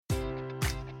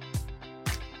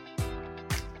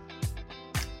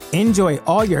Enjoy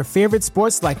all your favorite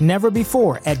sports like never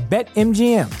before at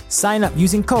BetMGM. Sign up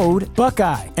using code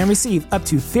Buckeye and receive up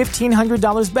to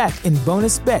 $1,500 back in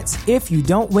bonus bets if you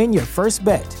don't win your first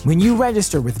bet. When you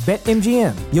register with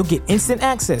BetMGM, you'll get instant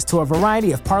access to a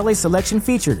variety of parlay selection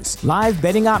features, live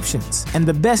betting options, and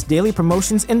the best daily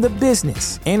promotions in the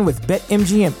business. And with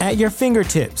BetMGM at your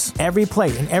fingertips, every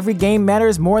play and every game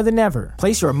matters more than ever.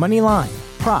 Place your money line,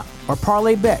 prop, or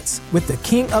parlay bets with the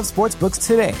king of sportsbooks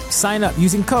today. Sign up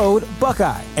using code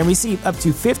Buckeye and receive up to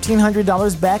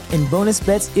 $1,500 back in bonus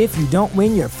bets if you don't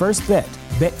win your first bet.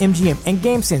 BetMGM and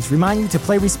GameSense remind you to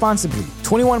play responsibly.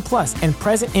 21 plus and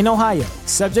present in Ohio,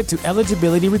 subject to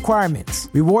eligibility requirements.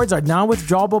 Rewards are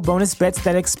non-withdrawable bonus bets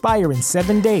that expire in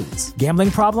 7 days. Gambling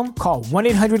problem? Call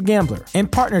 1-800-GAMBLER. In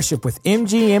partnership with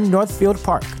MGM Northfield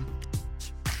Park.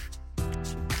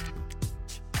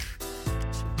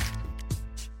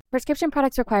 Prescription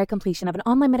products require completion of an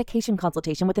online medication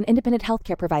consultation with an independent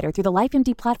healthcare provider through the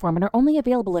LifeMD platform and are only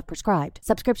available if prescribed.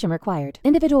 Subscription required.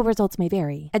 Individual results may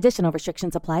vary. Additional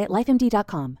restrictions apply at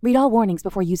lifemd.com. Read all warnings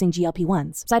before using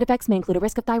GLP-1s. Side effects may include a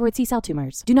risk of thyroid C-cell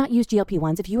tumors. Do not use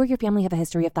GLP-1s if you or your family have a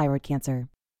history of thyroid cancer.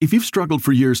 If you've struggled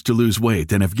for years to lose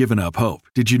weight and have given up hope,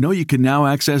 did you know you can now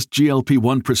access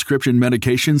GLP-1 prescription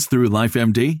medications through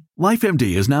LifeMD?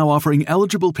 LifeMD is now offering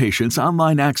eligible patients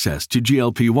online access to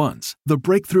GLP-1s, the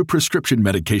breakthrough prescription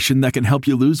medication that can help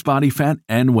you lose body fat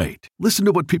and weight. Listen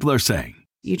to what people are saying.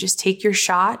 You just take your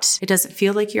shot. It doesn't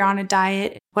feel like you're on a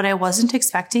diet. What I wasn't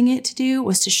expecting it to do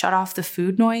was to shut off the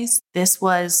food noise. This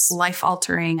was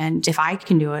life-altering, and if I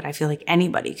can do it, I feel like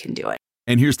anybody can do it.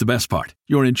 And here's the best part.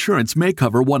 Your insurance may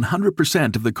cover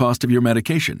 100% of the cost of your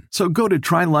medication. So go to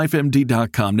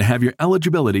TryLifeMD.com to have your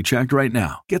eligibility checked right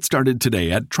now. Get started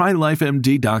today at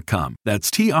TryLifeMD.com.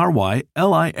 That's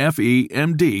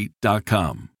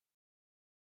TryLifeMD.com.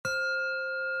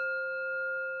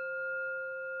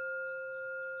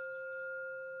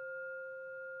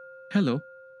 Hello.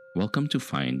 Welcome to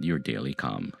Find Your Daily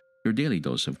Calm, your daily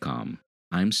dose of calm.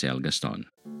 I'm Sel Gaston.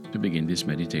 To begin this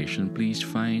meditation, please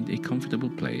find a comfortable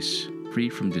place, free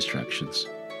from distractions,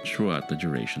 throughout the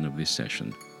duration of this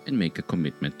session, and make a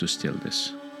commitment to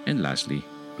stillness. And lastly,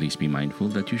 please be mindful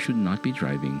that you should not be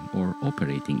driving or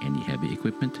operating any heavy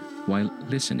equipment while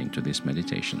listening to this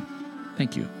meditation.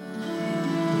 Thank you.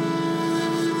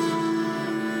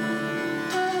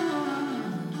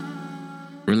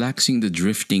 Relaxing the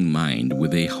drifting mind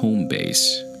with a home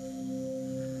base.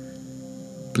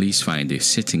 Please find a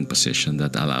sitting position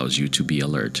that allows you to be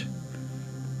alert,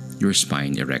 your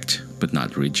spine erect but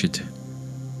not rigid,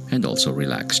 and also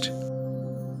relaxed.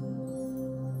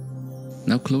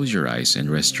 Now close your eyes and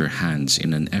rest your hands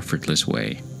in an effortless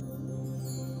way.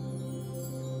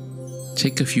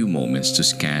 Take a few moments to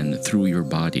scan through your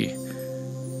body,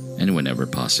 and whenever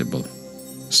possible,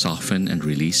 soften and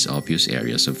release obvious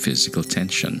areas of physical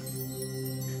tension.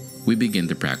 We begin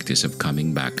the practice of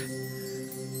coming back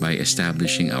by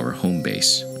establishing our home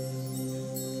base.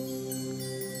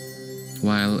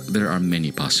 While there are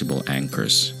many possible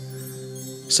anchors,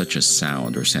 such as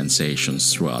sound or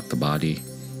sensations throughout the body,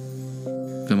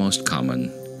 the most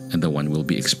common, and the one we'll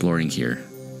be exploring here,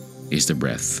 is the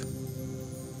breath.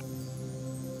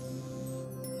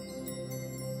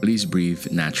 Please breathe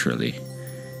naturally,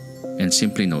 and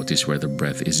simply notice where the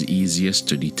breath is easiest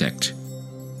to detect,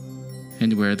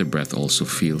 and where the breath also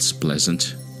feels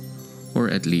pleasant, or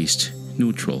at least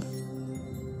neutral.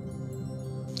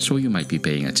 So you might be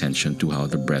paying attention to how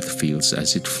the breath feels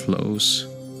as it flows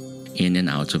in and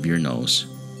out of your nose.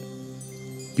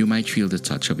 You might feel the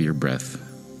touch of your breath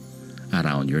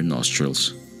around your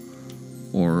nostrils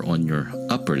or on your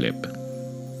upper lip.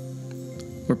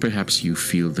 Or perhaps you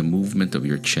feel the movement of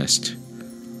your chest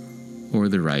or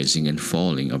the rising and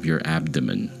falling of your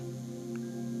abdomen.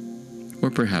 Or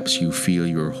perhaps you feel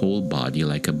your whole body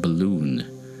like a balloon,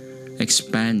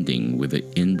 expanding with the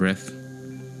in-breath,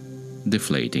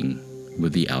 deflating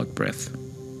with the out-breath.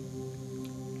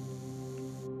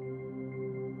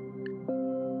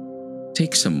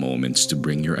 Take some moments to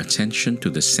bring your attention to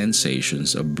the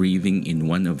sensations of breathing in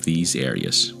one of these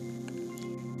areas.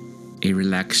 A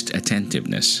relaxed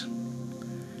attentiveness.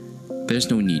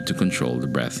 There's no need to control the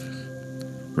breath.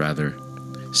 Rather,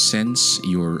 sense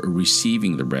you're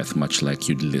receiving the breath much like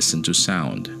you'd listen to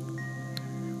sound,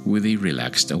 with a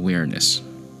relaxed awareness.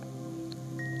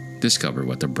 Discover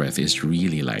what the breath is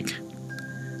really like,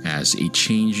 as a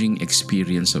changing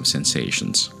experience of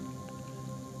sensations.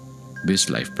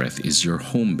 This life breath is your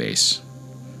home base,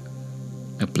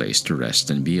 a place to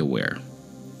rest and be aware.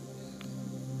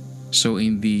 So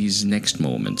in these next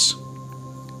moments,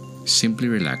 simply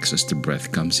relax as the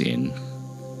breath comes in,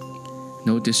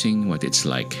 noticing what it's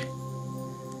like,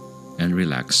 and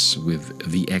relax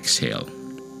with the exhale,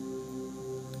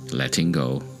 letting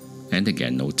go, and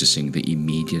again noticing the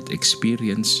immediate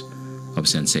experience of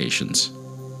sensations.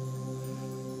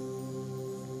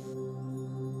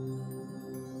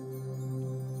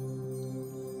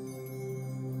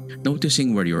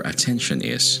 Noticing where your attention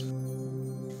is,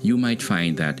 you might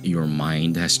find that your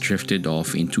mind has drifted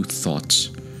off into thoughts.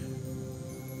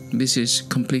 This is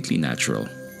completely natural.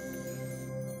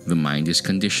 The mind is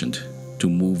conditioned to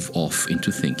move off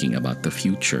into thinking about the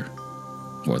future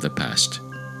or the past.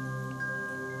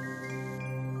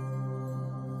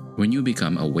 When you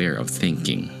become aware of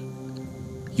thinking,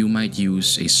 you might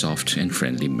use a soft and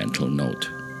friendly mental note.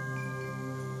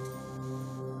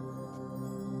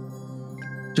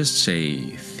 Just say,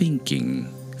 thinking,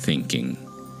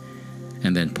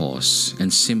 and then pause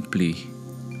and simply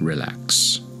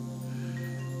relax.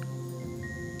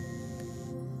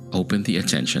 Open the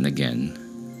attention again,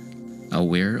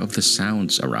 aware of the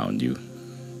sounds around you,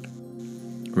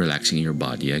 relaxing your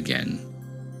body again,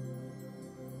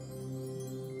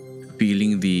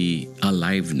 feeling the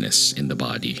aliveness in the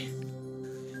body.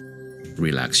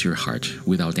 Relax your heart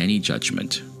without any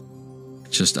judgment.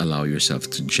 Just allow yourself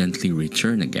to gently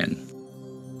return again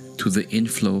to the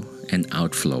inflow and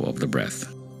outflow of the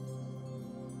breath.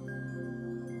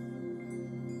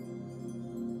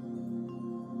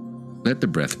 Let the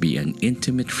breath be an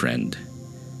intimate friend,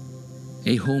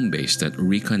 a home base that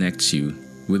reconnects you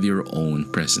with your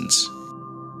own presence.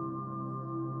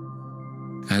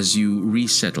 As you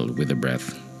resettle with the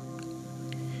breath,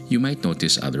 you might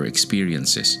notice other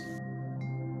experiences.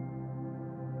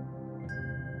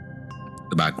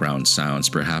 The background sounds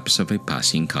perhaps of a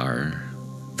passing car,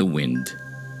 the wind,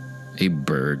 a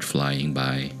bird flying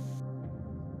by.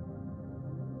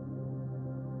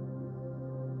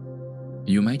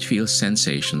 You might feel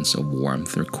sensations of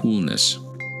warmth or coolness.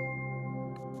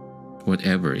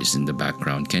 Whatever is in the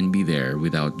background can be there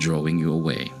without drawing you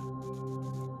away.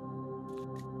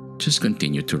 Just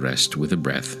continue to rest with the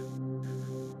breath,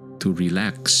 to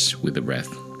relax with the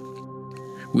breath,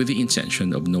 with the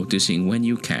intention of noticing when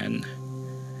you can,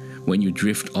 when you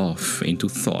drift off into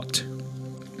thought.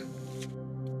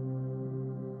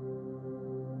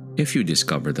 If you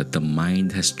discover that the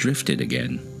mind has drifted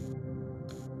again,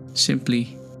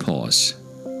 simply pause,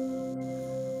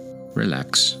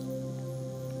 relax,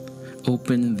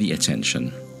 open the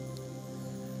attention.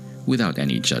 Without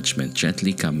any judgment,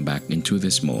 gently come back into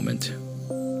this moment.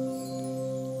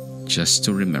 Just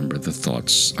to remember, the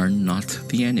thoughts are not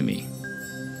the enemy.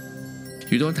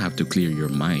 You don't have to clear your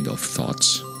mind of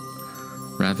thoughts.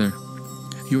 Rather,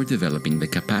 you're developing the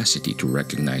capacity to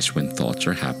recognize when thoughts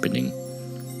are happening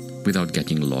without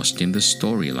getting lost in the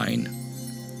storyline.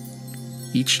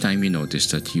 Each time you notice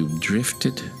that you've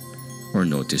drifted or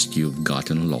noticed you've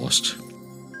gotten lost,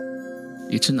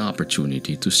 it's an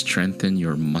opportunity to strengthen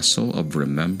your muscle of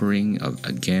remembering, of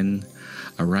again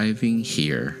arriving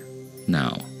here,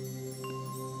 now.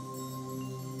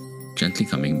 Gently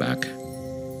coming back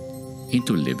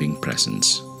into living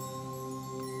presence.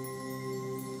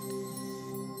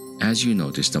 As you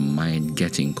notice the mind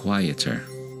getting quieter,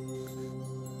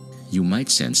 you might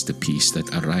sense the peace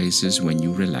that arises when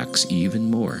you relax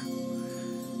even more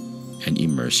and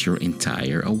immerse your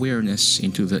entire awareness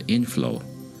into the inflow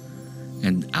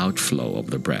and outflow of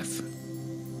the breath.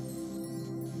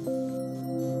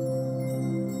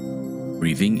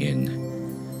 Breathing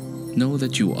in, know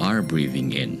that you are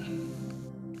breathing in.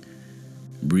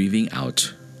 Breathing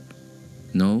out,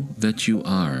 know that you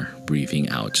are breathing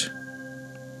out.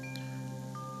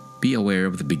 Be aware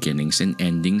of the beginnings and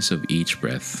endings of each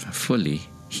breath, fully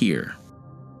here,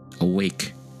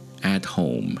 awake, at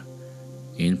home,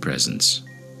 in presence.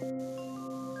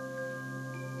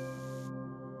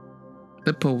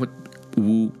 The poet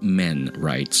Wu Men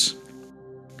writes,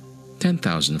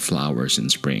 10,000 flowers in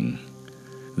spring,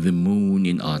 the moon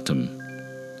in autumn,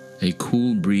 a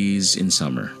cool breeze in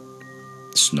summer,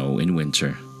 snow in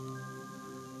winter.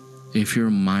 If your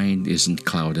mind isn't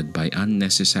clouded by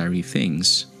unnecessary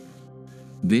things,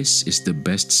 this is the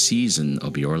best season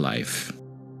of your life.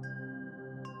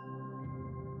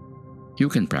 You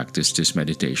can practice this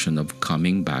meditation of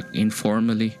coming back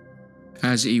informally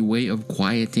as a way of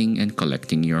quieting and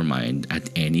collecting your mind at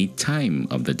any time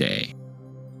of the day.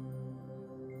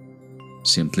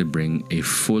 Simply bring a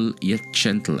full yet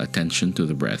gentle attention to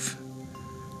the breath,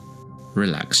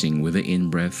 relaxing with the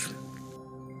in-breath,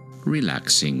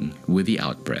 relaxing with the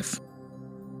out-breath,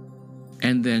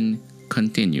 and then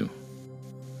continue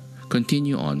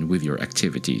on with your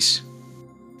activities.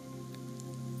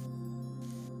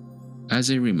 As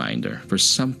a reminder, for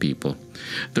some people,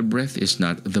 the breath is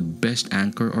not the best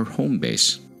anchor or home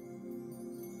base.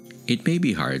 It may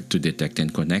be hard to detect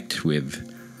and connect with,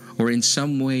 or in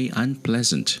some way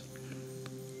unpleasant.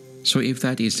 So if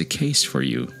that is the case for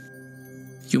you,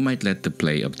 you might let the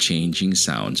play of changing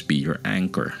sounds be your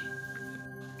anchor,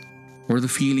 or the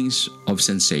feelings of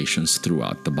sensations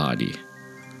throughout the body,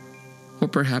 or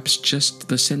perhaps just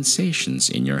the sensations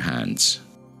in your hands.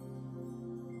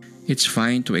 It's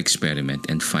fine to experiment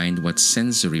and find what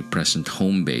sensory present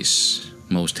home base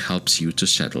most helps you to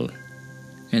settle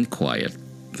and quiet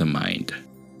the mind.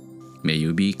 May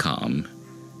you be calm,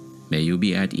 may you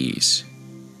be at ease,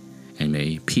 and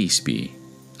may peace be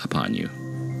upon you.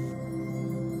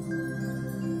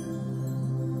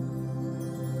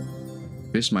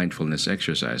 This mindfulness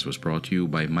exercise was brought to you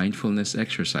by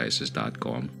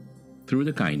mindfulnessexercises.com through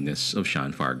the kindness of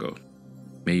Sean Fargo.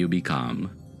 May you be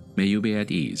calm, may you be at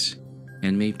ease,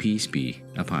 and may peace be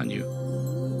upon you.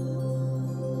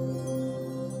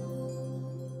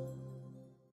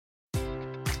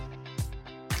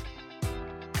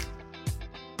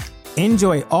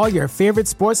 Enjoy all your favorite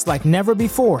sports like never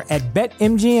before at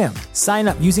BetMGM. Sign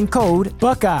up using code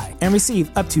Buckeye and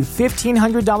receive up to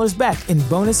 $1,500 back in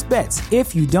bonus bets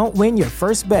if you don't win your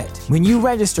first bet. When you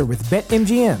register with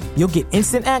BetMGM, you'll get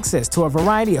instant access to a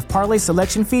variety of parlay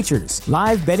selection features,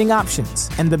 live betting options,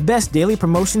 and the best daily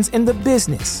promotions in the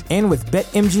business. And with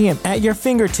BetMGM at your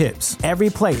fingertips,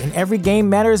 every play and every game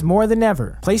matters more than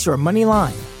ever. Place your money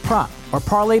line, prop, or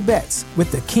parlay bets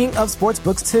with the king of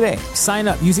sportsbooks today. Sign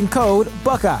up using code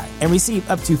Buckeye and receive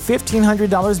up to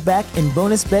 $1,500 back in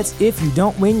bonus bets if you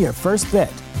don't win your first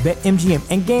bet. BetMGM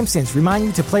and GameSense remind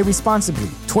you to play responsibly.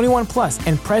 21 plus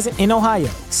and present in Ohio,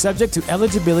 subject to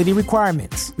eligibility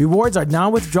requirements. Rewards are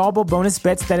non-withdrawable bonus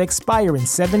bets that expire in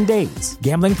 7 days.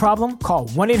 Gambling problem? Call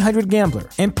 1-800-GAMBLER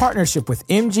in partnership with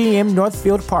MGM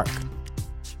Northfield Park.